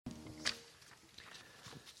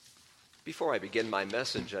Before I begin my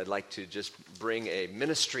message, I'd like to just bring a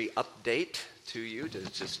ministry update to you,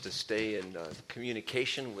 to stay in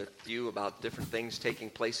communication with you about different things taking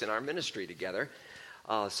place in our ministry together.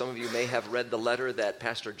 Some of you may have read the letter that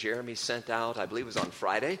Pastor Jeremy sent out, I believe it was on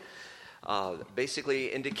Friday,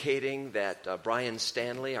 basically indicating that Brian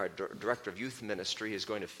Stanley, our Director of Youth Ministry, is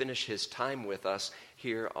going to finish his time with us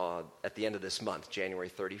here at the end of this month, January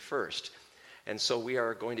 31st. And so we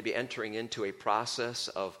are going to be entering into a process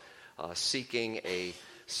of seeking a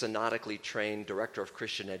synodically trained director of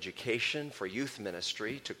Christian education for youth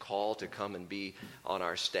ministry to come and be on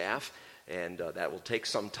our staff. And that will take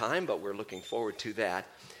some time, but we're looking forward to that.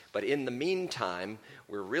 But in the meantime,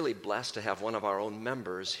 we're really blessed to have one of our own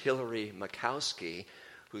members, Hillary Makowski,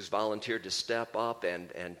 who's volunteered to step up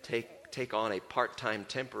and take on a part-time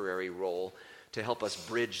temporary role to help us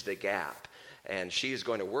bridge the gap. And she is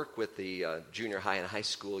going to work with the junior high and high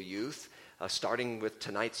school youth, starting with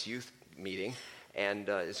tonight's youth meeting, and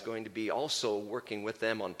is going to be also working with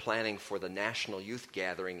them on planning for the National Youth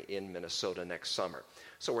Gathering in Minnesota next summer.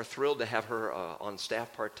 So we're thrilled to have her on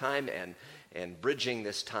staff part-time and bridging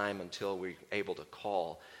this time until we're able to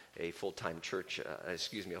call a full-time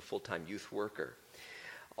a full-time youth worker.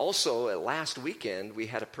 Also, last weekend, we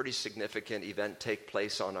had a pretty significant event take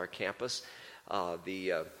place on our campus.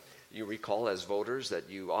 You recall as voters that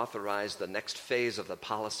you authorized the next phase of the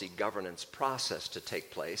policy governance process to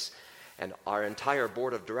take place. And our entire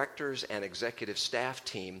board of directors and executive staff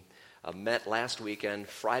team met last weekend,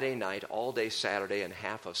 Friday night, all day Saturday, and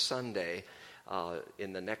half of Sunday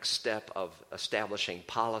in the next step of establishing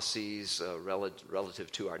policies relative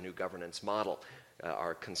to our new governance model.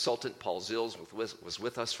 Our consultant, Paul Zills, was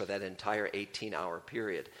with us for that entire 18-hour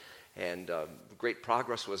period. And great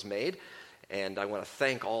progress was made. And I want to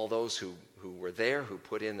thank all those who were there, who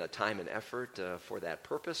put in the time and effort for that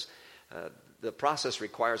purpose. The process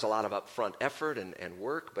requires a lot of upfront effort and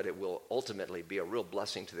work, but it will ultimately be a real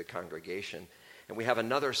blessing to the congregation. And we have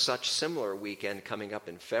another such similar weekend coming up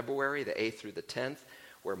in February, the 8th through the 10th,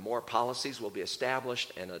 where more policies will be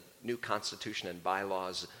established and a new constitution and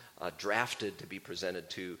bylaws drafted to be presented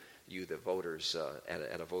to you, the voters,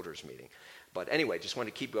 at a voters' meeting. But anyway, just want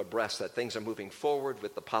to keep you abreast that things are moving forward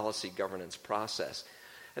with the policy governance process.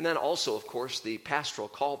 And then also, of course, the pastoral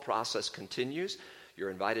call process continues. You're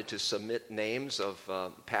invited to submit names of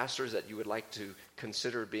pastors that you would like to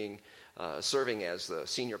consider serving as the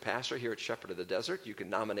senior pastor here at Shepherd of the Desert. You can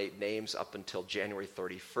nominate names up until January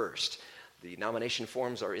 31st. The nomination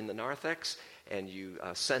forms are in the narthex, and you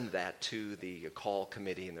send that to the call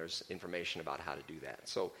committee, and there's information about how to do that.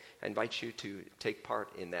 So I invite you to take part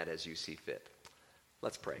in that as you see fit.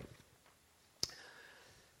 Let's pray.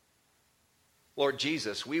 Lord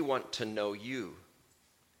Jesus, we want to know you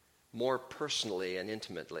more personally and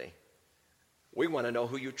intimately. We want to know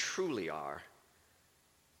who you truly are.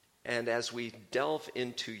 And as we delve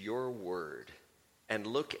into your word and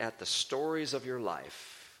look at the stories of your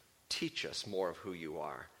life, teach us more of who you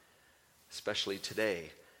are, especially today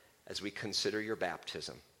as we consider your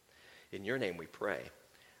baptism. In your name we pray.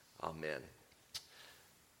 Amen.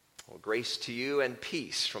 Well, grace to you and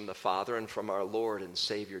peace from the Father and from our Lord and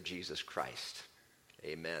Savior Jesus Christ.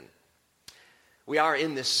 Amen. We are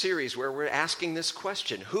in this series where we're asking this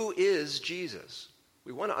question: who is Jesus?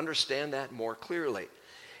 We want to understand that more clearly.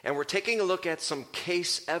 And we're taking a look at some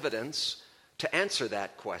case evidence to answer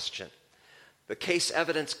that question. The case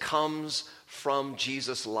evidence comes from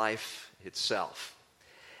Jesus' life itself.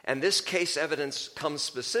 And this case evidence comes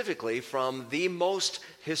specifically from the most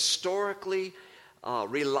historically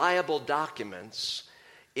reliable documents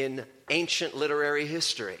in ancient literary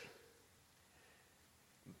history.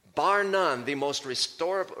 Bar none, the most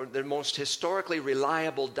historically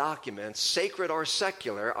reliable documents, sacred or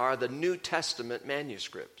secular, are the New Testament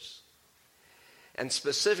manuscripts. And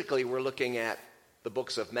specifically, we're looking at the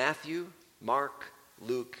books of Matthew, Mark,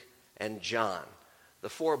 Luke, and John, the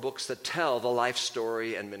four books that tell the life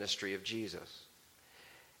story and ministry of Jesus.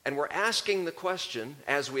 And we're asking the question,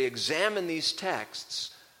 as we examine these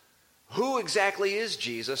texts, who exactly is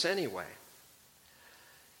Jesus anyway?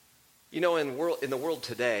 You know, in the world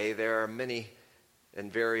today, there are many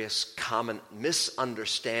and various common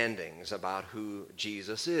misunderstandings about who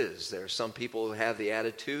Jesus is. There are some people who have the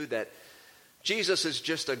attitude that Jesus is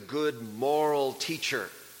just a good moral teacher.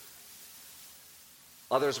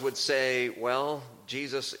 Others would say, well,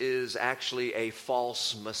 Jesus is actually a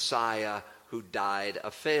false Messiah who died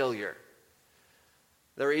a failure.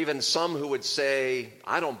 There are even some who would say,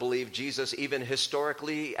 I don't believe Jesus even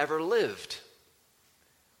historically ever lived.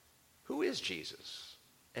 Who is Jesus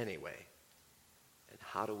anyway? And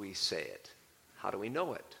how do we say it? How do we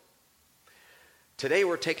know it? Today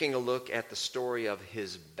we're taking a look at the story of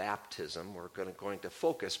his baptism. We're going to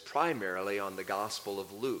focus primarily on the Gospel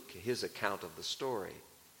of Luke, his account of the story.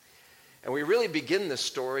 And we really begin the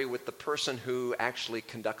story with the person who actually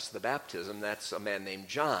conducts the baptism. That's a man named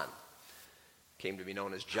John. Came to be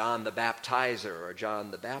known as John the Baptizer or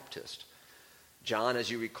John the Baptist. John,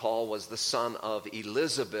 as you recall, was the son of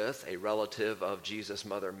Elizabeth, a relative of Jesus'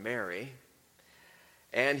 mother Mary.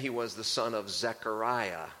 And he was the son of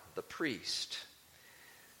Zechariah, the priest.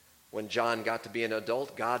 When John got to be an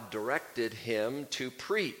adult, God directed him to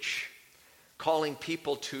preach, calling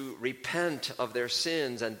people to repent of their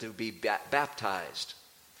sins and to be baptized.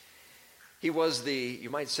 He was you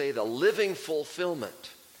might say, the living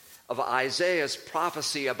fulfillment of Isaiah's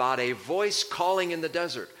prophecy about a voice calling in the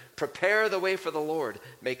desert, prepare the way for the Lord,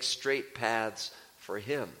 make straight paths for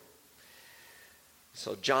him.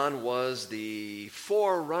 So John was the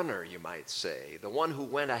forerunner, you might say, the one who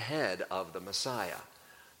went ahead of the Messiah,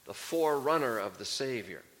 the forerunner of the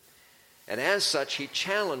Savior. And as such, he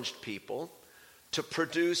challenged people to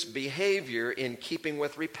produce behavior in keeping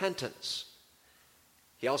with repentance.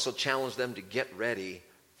 He also challenged them to get ready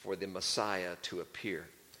for the Messiah to appear.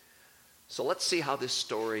 So let's see how this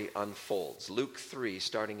story unfolds. Luke 3,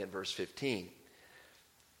 starting at verse 15.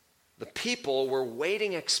 The people were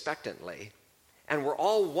waiting expectantly and were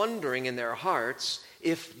all wondering in their hearts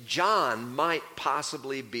if John might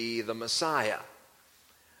possibly be the Messiah.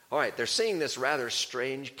 All right, they're seeing this rather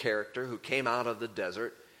strange character who came out of the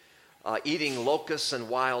desert, eating locusts and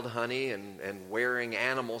wild honey and wearing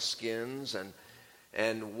animal skins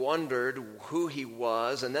and wondered who he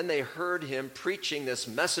was. And then they heard him preaching this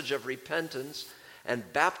message of repentance and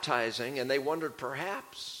baptizing, and they wondered,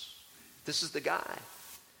 perhaps this is the guy.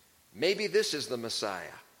 Maybe this is the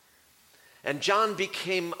Messiah. And John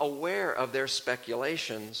became aware of their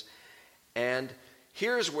speculations, and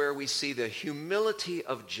here's where we see the humility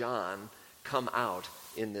of John come out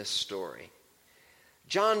in this story.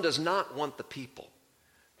 John does not want the people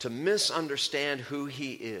to misunderstand who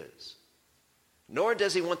he is, nor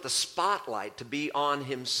does he want the spotlight to be on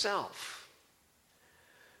himself.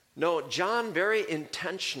 No, John very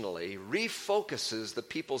intentionally refocuses the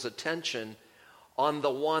people's attention on the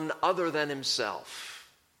one other than himself.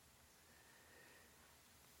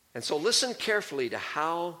 And so listen carefully to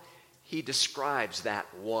how he describes that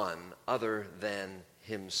one other than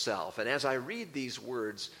himself. And as I read these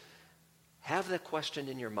words, have the question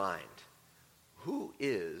in your mind: who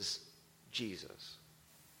is Jesus?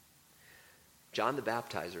 John the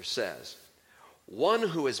Baptizer says, "One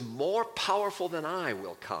who is more powerful than I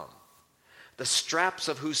will come, the straps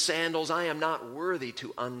of whose sandals I am not worthy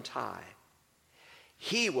to untie.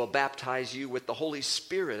 He will baptize you with the Holy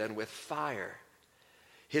Spirit and with fire.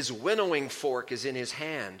 His winnowing fork is in his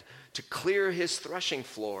hand to clear his threshing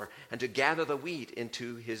floor and to gather the wheat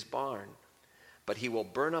into his barn. But he will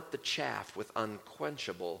burn up the chaff with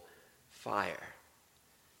unquenchable fire."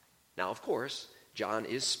 Now, of course, John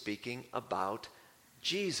is speaking about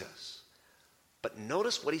Jesus. But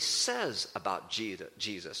notice what he says about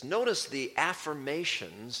Jesus. Notice the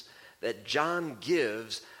affirmations that John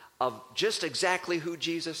gives of just exactly who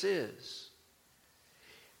Jesus is.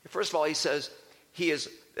 First of all, he says, he is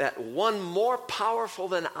that one more powerful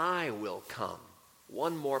than I will come.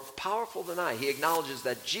 One more powerful than I. He acknowledges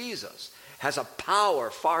that Jesus has a power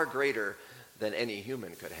far greater than any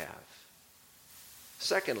human could have.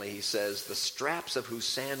 Secondly, he says, the straps of whose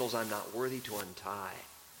sandals I'm not worthy to untie.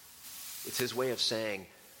 It's his way of saying,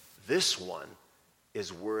 this one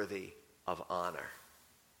is worthy of honor.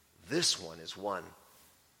 This one is one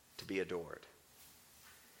to be adored.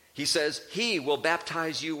 He says, he will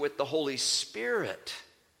baptize you with the Holy Spirit.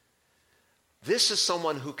 This is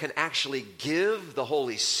someone who can actually give the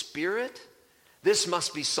Holy Spirit. This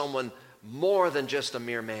must be someone more than just a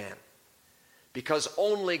mere man, because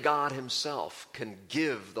only God himself can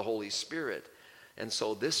give the Holy Spirit. And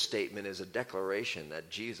so this statement is a declaration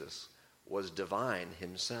that Jesus was divine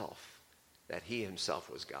himself, that he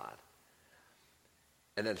himself was God.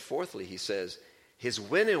 And then fourthly, he says, his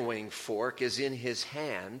winnowing fork is in his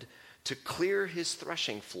hand to clear his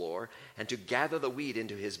threshing floor and to gather the wheat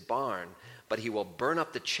into his barn, but he will burn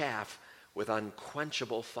up the chaff with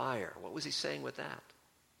unquenchable fire. What was he saying with that?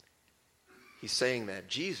 He's saying that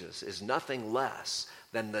Jesus is nothing less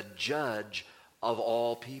than the judge of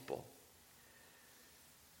all people.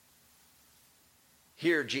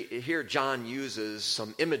 Here John uses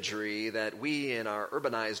some imagery that we in our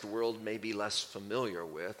urbanized world may be less familiar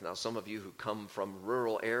with. Now, some of you who come from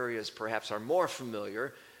rural areas perhaps are more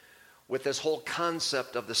familiar with this whole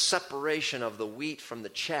concept of the separation of the wheat from the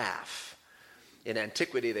chaff. In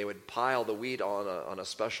antiquity, they would pile the wheat on a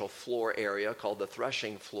special floor area called the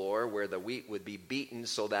threshing floor, where the wheat would be beaten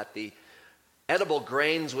so that the edible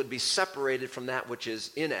grains would be separated from that which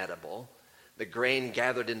is inedible. The grain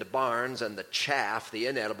gathered into barns, and the chaff, the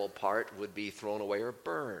inedible part, would be thrown away or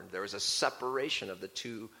burned. There was a separation of the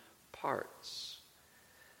two parts.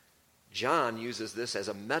 John uses this as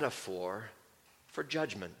a metaphor for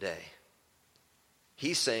Judgment Day.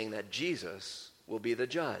 He's saying that Jesus will be the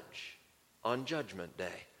judge on Judgment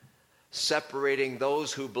Day, separating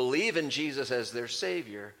those who believe in Jesus as their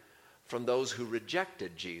Savior from those who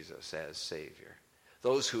rejected Jesus as Savior,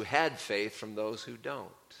 those who had faith from those who don't,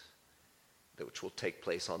 which will take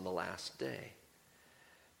place on the last day.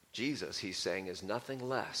 Jesus, he's saying, is nothing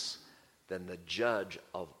less than the judge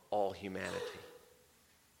of all humanity.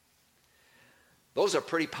 Those are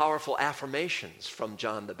pretty powerful affirmations from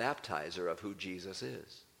John the Baptizer of who Jesus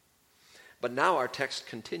is. But now our text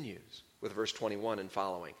continues with verse 21 and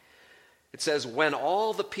following. It says, when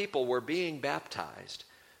all the people were being baptized,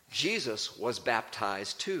 Jesus was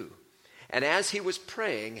baptized too. And as he was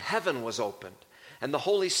praying, heaven was opened, and the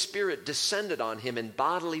Holy Spirit descended on him in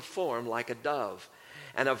bodily form like a dove.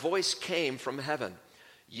 And a voice came from heaven,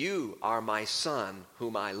 "You are my Son,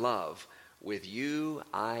 whom I love. With you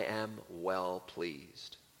I am well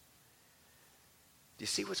pleased." Do you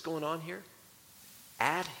see what's going on here?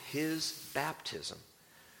 At his baptism,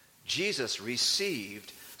 Jesus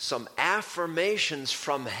received some affirmations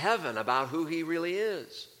from heaven about who he really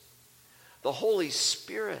is. The Holy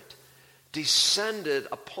Spirit descended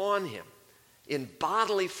upon him in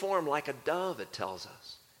bodily form like a dove, it tells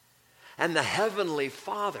us. And the Heavenly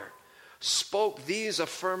Father spoke these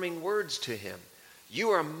affirming words to him.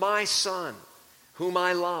 "You are my Son, whom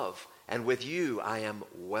I love, and with you I am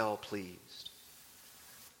well pleased."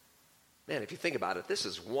 Man, if you think about it, this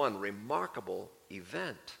is one remarkable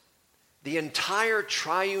event. The entire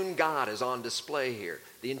triune God is on display here.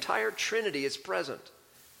 The entire Trinity is present.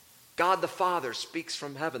 God the Father speaks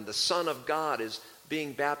from heaven. The Son of God is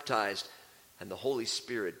being baptized, and the Holy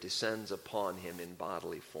Spirit descends upon him in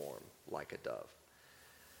bodily form like a dove.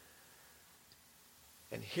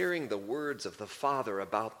 And hearing the words of the Father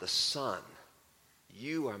about the Son,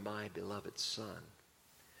 "You are my beloved Son,"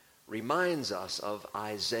 reminds us of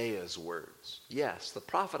Isaiah's words. Yes, the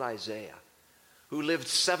prophet Isaiah, who lived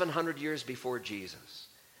 700 years before Jesus,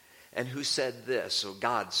 and who said this, so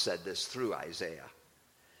God said this through Isaiah.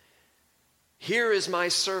 "Here is my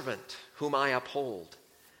servant, whom I uphold,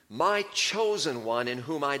 my chosen one in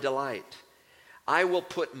whom I delight. I will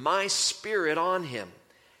put my spirit on him,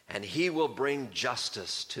 and he will bring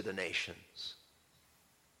justice to the nations."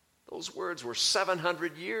 Those words were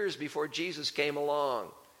 700 years before Jesus came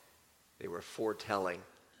along. They were foretelling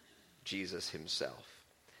Jesus himself.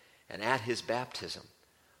 And at his baptism,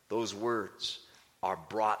 those words are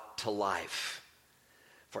brought to life.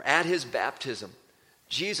 For at his baptism,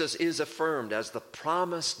 Jesus is affirmed as the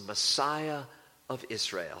promised Messiah of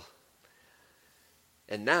Israel.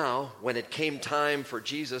 And now, when it came time for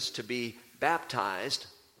Jesus to be baptized,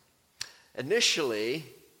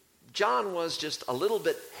 initially, John was just a little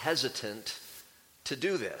bit hesitant to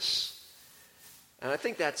do this. And I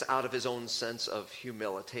think that's out of his own sense of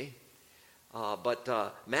humility. But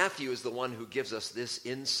Matthew is the one who gives us this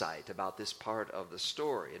insight about this part of the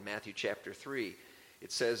story. In Matthew chapter 3,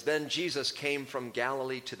 it says, "Then Jesus came from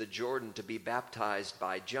Galilee to the Jordan to be baptized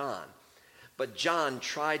by John. But John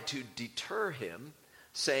tried to deter him,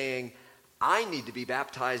 saying, 'I need to be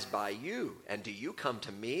baptized by you, and do you come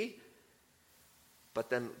to me?' But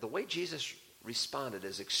then the way Jesus responded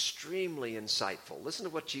is extremely insightful. Listen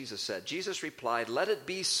to what Jesus said. Jesus replied, 'Let it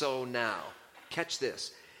be so now.'" Catch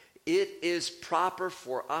this. "It is proper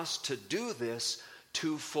for us to do this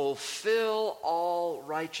to fulfill all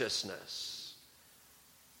righteousness."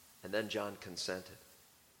 And then John consented.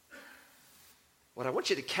 What I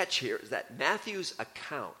want you to catch here is that Matthew's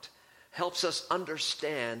account helps us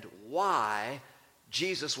understand why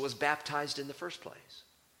Jesus was baptized in the first place.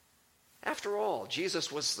 After all,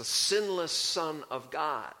 Jesus was the sinless Son of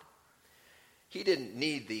God. He didn't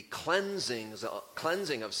need the cleansing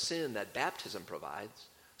of sin that baptism provides.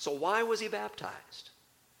 So why was he baptized?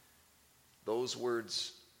 Those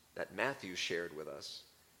words that Matthew shared with us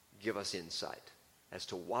give us insight as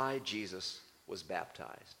to why Jesus was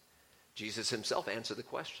baptized. Jesus himself answered the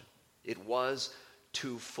question. It was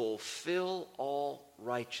to fulfill all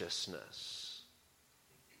righteousness.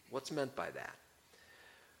 What's meant by that?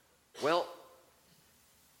 Well,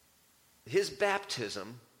 his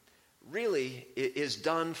baptism really is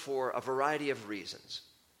done for a variety of reasons.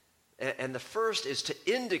 And the first is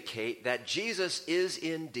to indicate that Jesus is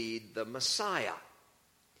indeed the Messiah.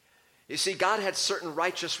 You see, God had certain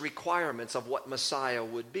righteous requirements of what Messiah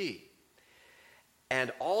would be.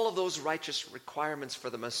 And all of those righteous requirements for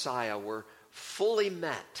the Messiah were fully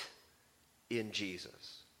met in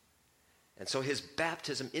Jesus. And so his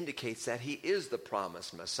baptism indicates that he is the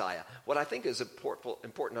promised Messiah. What I think is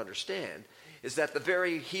important to understand is that the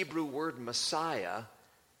very Hebrew word Messiah,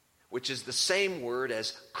 which is the same word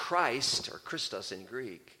as Christ or Christos in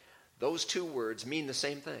Greek, those two words mean the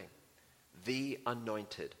same thing. The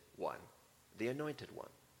anointed one. The anointed one.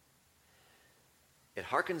 It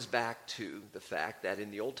harkens back to the fact that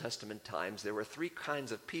in the Old Testament times there were three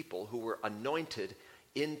kinds of people who were anointed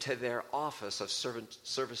into their office of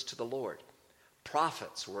service to the Lord.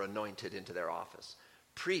 Prophets were anointed into their office.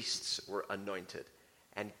 Priests were anointed.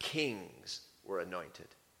 And kings were anointed.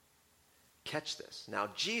 Catch this. Now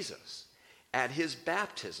Jesus, at his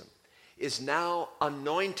baptism, is now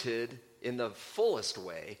anointed in the fullest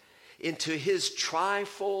way into his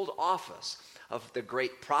trifold office of the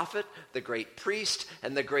great prophet, the great priest,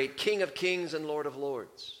 and the great King of kings and Lord of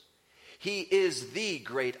lords. He is the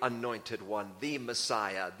great anointed one, the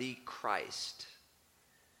Messiah, the Christ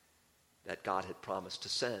that God had promised to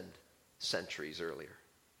send centuries earlier.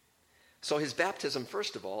 So his baptism,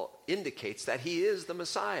 first of all, indicates that he is the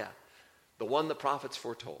Messiah, the one the prophets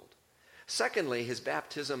foretold. Secondly, his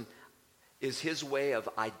baptism is his way of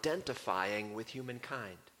identifying with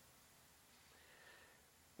humankind.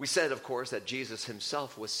 We said, of course, that Jesus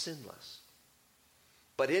himself was sinless.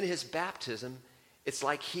 But in his baptism, it's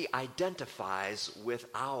like he identifies with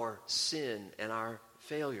our sin and our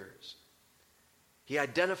failures. He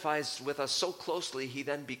identifies with us so closely, he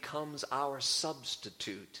then becomes our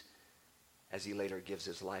substitute as he later gives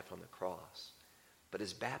his life on the cross. But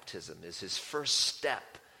his baptism is his first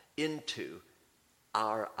step into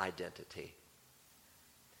our identity.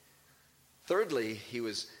 Thirdly,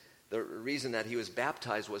 the reason that he was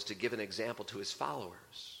baptized was to give an example to his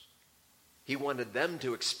followers. He wanted them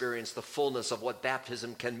to experience the fullness of what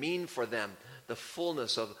baptism can mean for them, the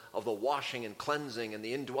fullness of the washing and cleansing and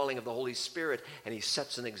the indwelling of the Holy Spirit, and he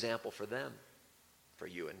sets an example for them, for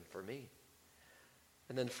you and for me.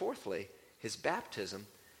 And then fourthly, his baptism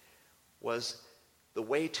was the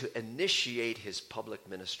way to initiate his public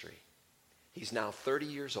ministry. He's now 30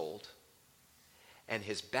 years old, and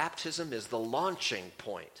his baptism is the launching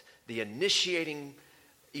point, the initiating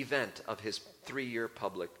event of his 3-year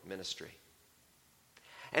public ministry.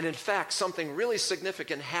 And in fact, something really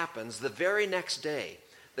significant happens the very next day,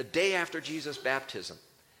 the day after Jesus' baptism.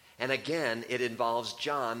 And again, it involves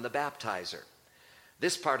John the Baptizer.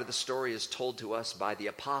 This part of the story is told to us by the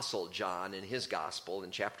Apostle John in his gospel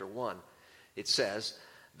in chapter 1. It says,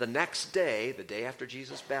 the next day, the day after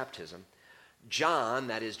Jesus' baptism, John,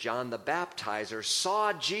 that is John the Baptizer,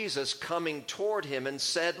 saw Jesus coming toward him and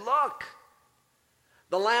said, "Look,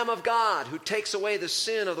 the Lamb of God who takes away the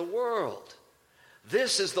sin of the world.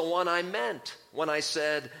 This is the one I meant when I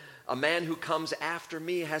said, a man who comes after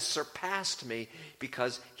me has surpassed me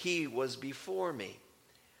because he was before me.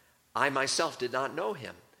 I myself did not know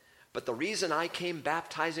him, but the reason I came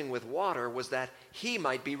baptizing with water was that he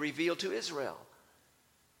might be revealed to Israel."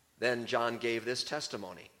 Then John gave this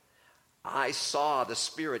testimony. "I saw the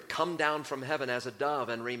Spirit come down from heaven as a dove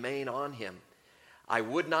and remain on him. I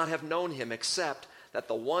would not have known him except that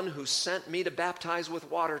the one who sent me to baptize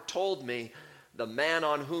with water told me, the man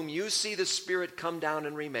on whom you see the Spirit come down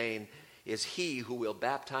and remain is he who will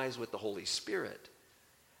baptize with the Holy Spirit.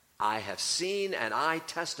 I have seen and I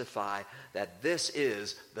testify that this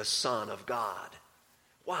is the Son of God."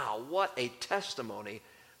 Wow, what a testimony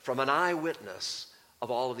from an eyewitness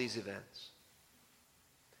of all of these events.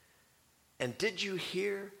 And did you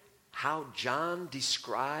hear how John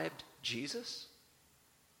described Jesus?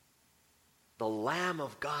 The Lamb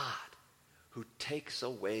of God who takes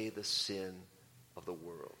away the sin of the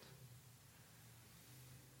world.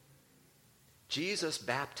 Jesus'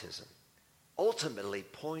 baptism ultimately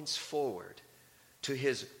points forward to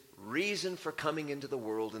his reason for coming into the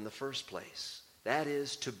world in the first place. That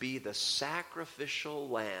is, to be the sacrificial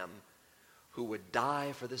lamb who would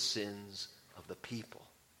die for the sins of the people.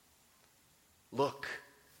 Look,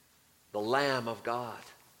 the Lamb of God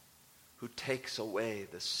who takes away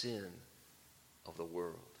the sin of the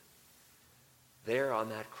world. There on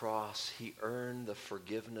that cross, he earned the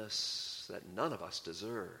forgiveness that none of us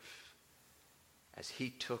deserve as he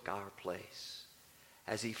took our place,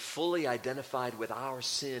 as he fully identified with our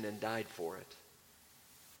sin and died for it.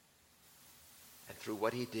 And through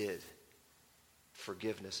what he did,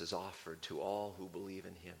 forgiveness is offered to all who believe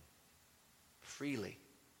in him. Freely.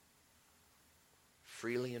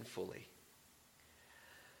 Freely and fully.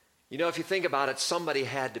 You know, if you think about it, somebody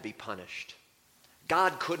had to be punished.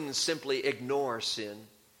 God couldn't simply ignore sin.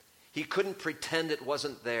 He couldn't pretend it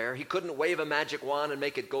wasn't there. He couldn't wave a magic wand and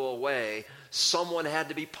make it go away. Someone had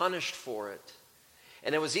to be punished for it.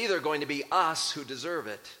 And it was either going to be us who deserve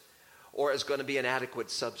it, or it's going to be an adequate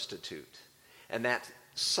substitute. And that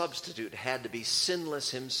substitute had to be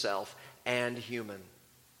sinless himself and human.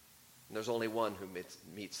 And there's only one who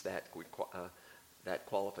meets that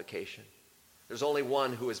qualification. There's only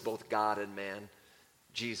one who is both God and man,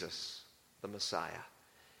 Jesus, the Messiah.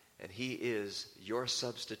 And he is your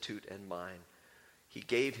substitute and mine. He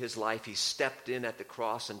gave his life. He stepped in at the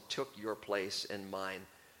cross and took your place and mine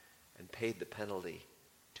and paid the penalty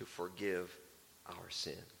to forgive our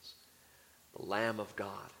sins. The Lamb of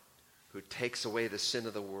God, who takes away the sin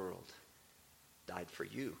of the world, died for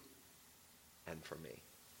you and for me.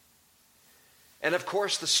 And of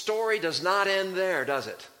course, the story does not end there, does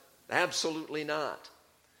it? Absolutely not.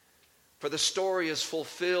 For the story is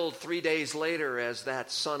fulfilled 3 days later as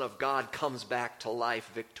that Son of God comes back to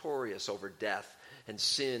life, victorious over death and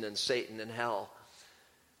sin and Satan and hell.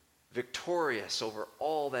 Victorious over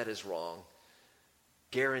all that is wrong,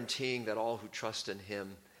 guaranteeing that all who trust in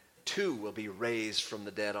him too will be raised from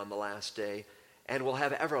the dead on the last day and will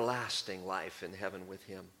have everlasting life in heaven with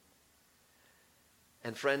him.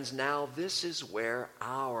 And friends, now this is where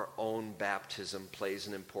our own baptism plays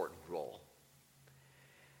an important role.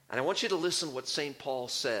 And I want you to listen what St. Paul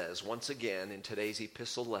says once again in today's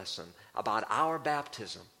epistle lesson about our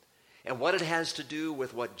baptism and what it has to do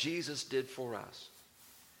with what Jesus did for us.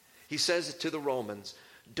 He says to the Romans,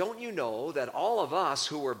 "Don't you know that all of us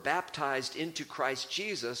who were baptized into Christ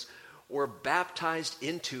Jesus were baptized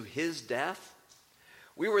into his death?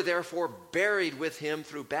 We were therefore buried with him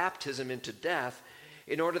through baptism into death,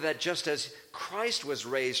 in order that just as Christ was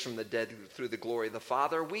raised from the dead through the glory of the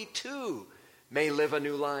Father, we too may live a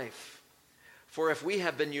new life. For if we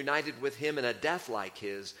have been united with him in a death like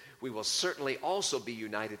his, we will certainly also be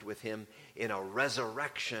united with him in a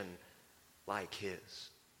resurrection like his."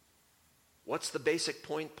 What's the basic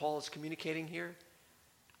point Paul is communicating here?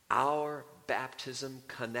 Our baptism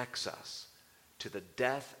connects us to the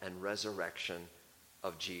death and resurrection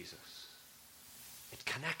of Jesus. It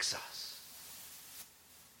connects us.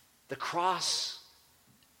 The cross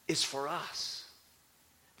is for us.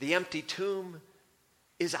 The empty tomb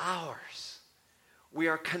is ours. We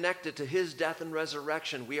are connected to his death and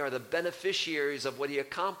resurrection. We are the beneficiaries of what he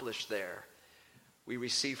accomplished there. We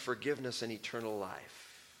receive forgiveness and eternal life.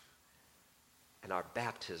 And our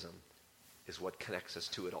baptism is what connects us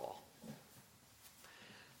to it all.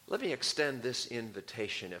 Let me extend this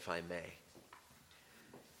invitation, if I may.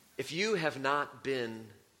 If you have not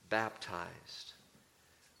been baptized,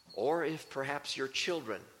 or if perhaps your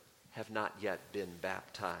children have not yet been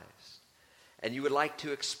baptized, and you would like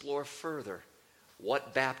to explore further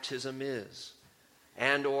what baptism is,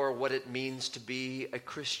 and or what it means to be a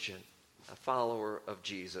Christian, a follower of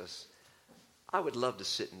Jesus, I would love to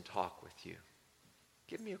sit and talk with you.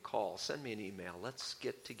 Give me a call, send me an email. Let's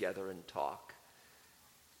get together and talk.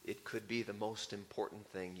 It could be the most important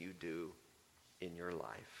thing you do in your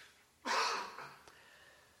life.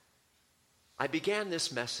 I began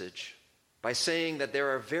this message by saying that there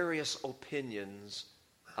are various opinions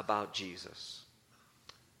about Jesus.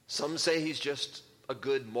 Some say he's just a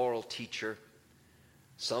good moral teacher.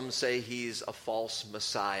 Some say he's a false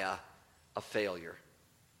Messiah, a failure.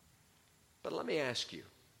 But let me ask you,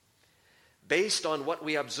 based on what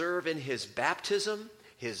we observe in his baptism,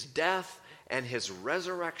 his death, and his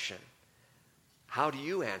resurrection, how do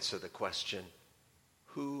you answer the question,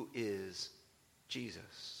 who is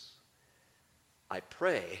Jesus? I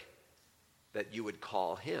pray that you would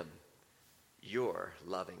call him your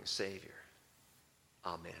loving Savior.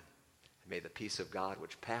 Amen. And may the peace of God,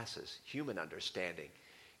 which passes human understanding,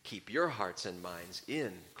 keep your hearts and minds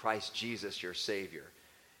in Christ Jesus, your Savior.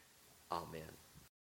 Amen.